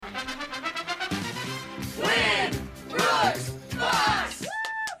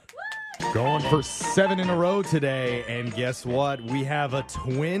Going for 7 in a row today, and guess what? We have a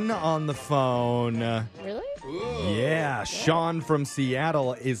twin on the phone. Really? Yeah, Sean from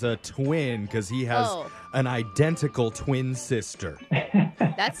Seattle is a twin because he has an identical twin sister.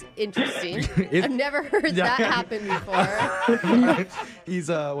 That's interesting. I've never heard that happen before. He's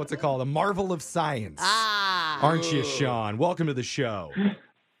what's it called? A marvel of science. Aren't you, Sean? Welcome to the show.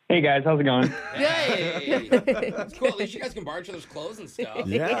 Hey guys, how's it going? Hey, that's cool. At least you guys can borrow each other's clothes and stuff.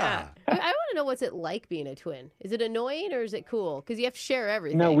 Yeah. I want to know what's it like being a twin. Is it annoying or is it cool? Because you have to share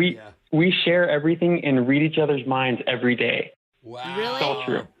everything. No, we share everything and read each other's minds every day. Wow. Really? It's all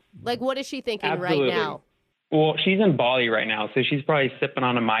true. Like, what is she thinking Absolutely. right now? Well, she's in Bali right now, so she's probably sipping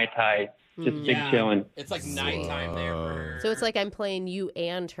on a Mai Tai, just big chilling. It's like nighttime there for her. So it's like I'm playing you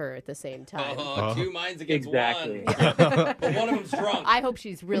and her at the same time. Two minds against Exactly. one. But one of them's drunk. I hope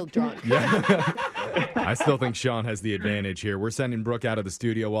she's real drunk. I still think Sean has the advantage here. We're sending Brooke out of the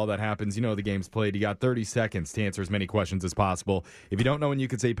studio while that happens. You know the game's played. You got 30 seconds to answer as many questions as possible. If you don't know when you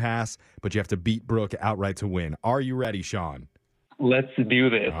could say pass, but you have to beat Brooke outright to win. Are you ready, Sean? Let's do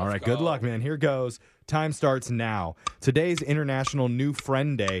this. All right, good luck, man. Here goes. Time starts now. Today's International New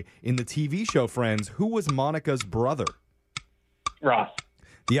Friend Day. In the TV show Friends, who was Monica's brother? Ross,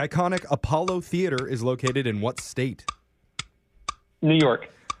 The iconic Apollo Theater is located in what state? New York,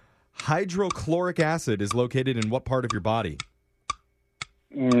 Hydrochloric acid is located in what part of your body?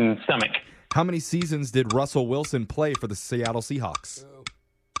 stomach, How many seasons did Russell Wilson play for the Seattle Seahawks?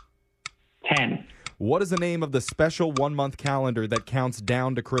 10, What is the name of the special one-month calendar that counts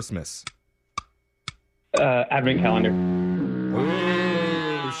down to Christmas? Advent calendar.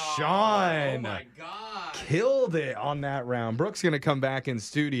 Ooh, Sean. Oh my god. Killed it on that round. Brooke's going to come back in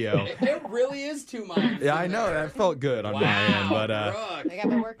studio. It really is two minds. Yeah, I know. That felt good on my end. But Brooke. I got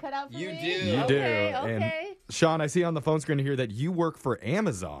my work cut out for You me? do. you do. Okay. And Sean, I see on the phone screen here that you work for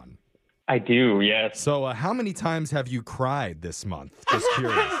Amazon. I do, yes. So how many times have you cried this month? Just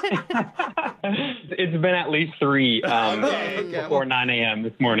curious. It's been at least 3 before 9 a.m.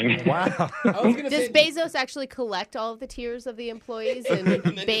 this morning. Wow. I was gonna Does say, Bezos actually collect all of the tears of the employees and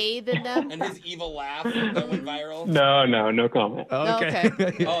bathe in them? and his evil laugh that went viral. No comment.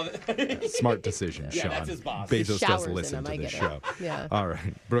 Okay. Oh, Smart decision, Yeah, Sean. that's his boss. Bezos Showers does in listen them, to I the get it. show. Yeah. All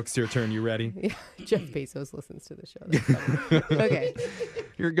right. Brooks, your turn. You ready? Jeff Bezos listens to the show. That's funny. Okay.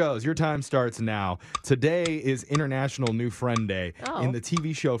 Here goes. Your time starts now. Today is International New Friend Day. Oh. In the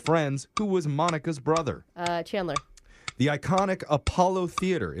TV show Friends, who was Monica's brother? Chandler, The iconic Apollo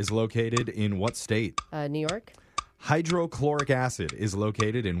Theater is located in what state? New York, Hydrochloric acid is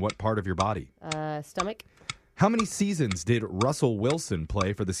located in what part of your body? stomach, How many seasons did Russell Wilson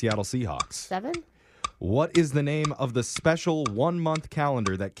play for the Seattle Seahawks? 7, What is the name of the special one-month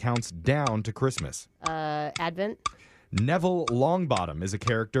calendar that counts down to Christmas? Advent, Neville Longbottom is a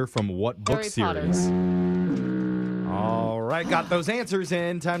character from what book Harry Potter. series? All right, got those answers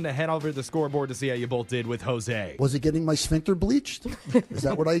in. Time to head over to the scoreboard to see how you both did with Jose. Was it getting my sphincter bleached? Is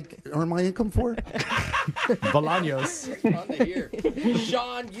that what I earn my income for? Bolaños. Fun to hear.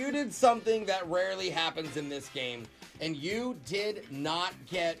 Sean, you did something that rarely happens in this game, and you did not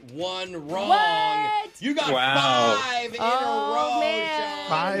get one wrong. What? You got Wow. 5 in a Oh, row, man. Sean.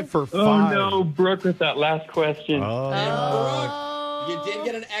 5 for 5. Oh no, Brooke with that last question. Oh. And Brooke, you did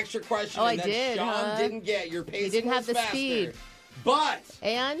get an extra question Oh, I that did, Sean huh? didn't get. Your pace didn't was have the faster. speed. But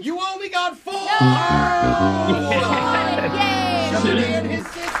And? you only got 4. What a game! Sean and his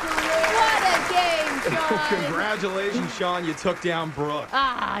sister win. What a game, Sean! Congratulations, Sean. You took down Brooke.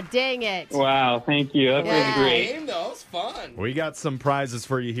 Ah, dang it. Wow, thank you. That Yeah. was great. Game though, it was fun. We got some prizes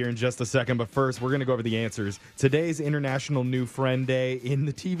for you here in just a second, but first, we're going to go over the answers. Today's International New Friend Day. In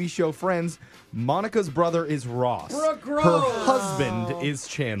the TV show Friends, Monica's brother is Ross. Brooke Her Gross. husband is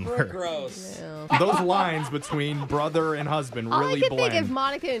Chandler. Gross. Yeah. Those lines between brother and husband All really I can blend. think of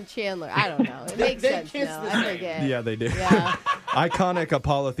Monica and Chandler. I don't know. It makes They sense kiss now. the I same. forget. Yeah, they do. Yeah. Iconic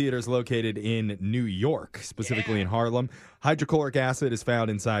Apollo Theater is located in New York, specifically in Harlem. Hydrochloric acid is found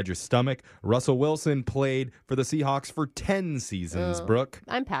inside your stomach. Russell Wilson played for the Seahawks for 10 seasons, Brooke.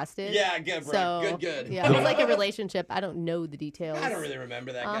 I'm past it. Yeah, good, Brooke. So, Good. Yeah, it's like a relationship. I don't know the details. I don't really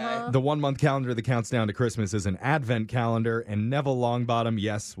remember that guy. The one-month calendar that counts down to Christmas is an Advent calendar, and Neville Longbottom,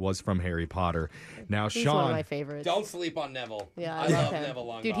 yes, was from Harry Potter. Now, He's Sean, one of my favorites. Don't sleep on Neville. Yeah, I I love him. Neville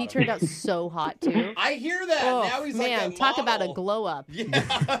Longbottom. Dude, he turned out so hot too. I hear that. Oh, now he's man, like a talk about a model. glow up.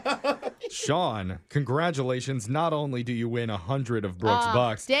 Sean, congratulations. Not only do you win 100 of Brooke's Ah,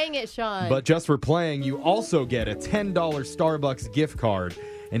 bucks, Dang it, Sean. but just for playing, you also get a $10 Starbucks gift card.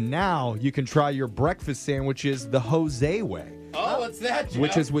 And now you can try your breakfast sandwiches the Jose way. Oh, what's that, Jeff?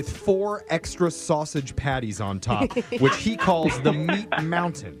 which is with 4 extra sausage patties on top, which he calls the Meat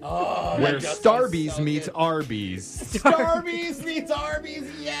Mountain. Oh, where that just Starbucks sounds meets so good. Arby's. Starbucks meets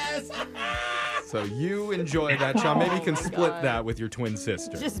Arby's, yes. So you enjoy that, Sean. Maybe you can my split God. that with your twin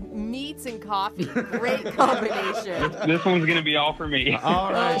sister. Just meats and coffee. Great combination. This one's going to be all for me.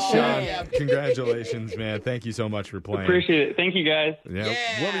 All right, Oh, Sean. yeah. Congratulations, man. Thank you so much for playing. Appreciate it. Thank you, guys. Yeah.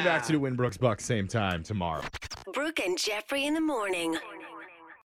 We'll be back to do Winbrooks Bucks same time tomorrow. Brooke and Jeffrey in the morning.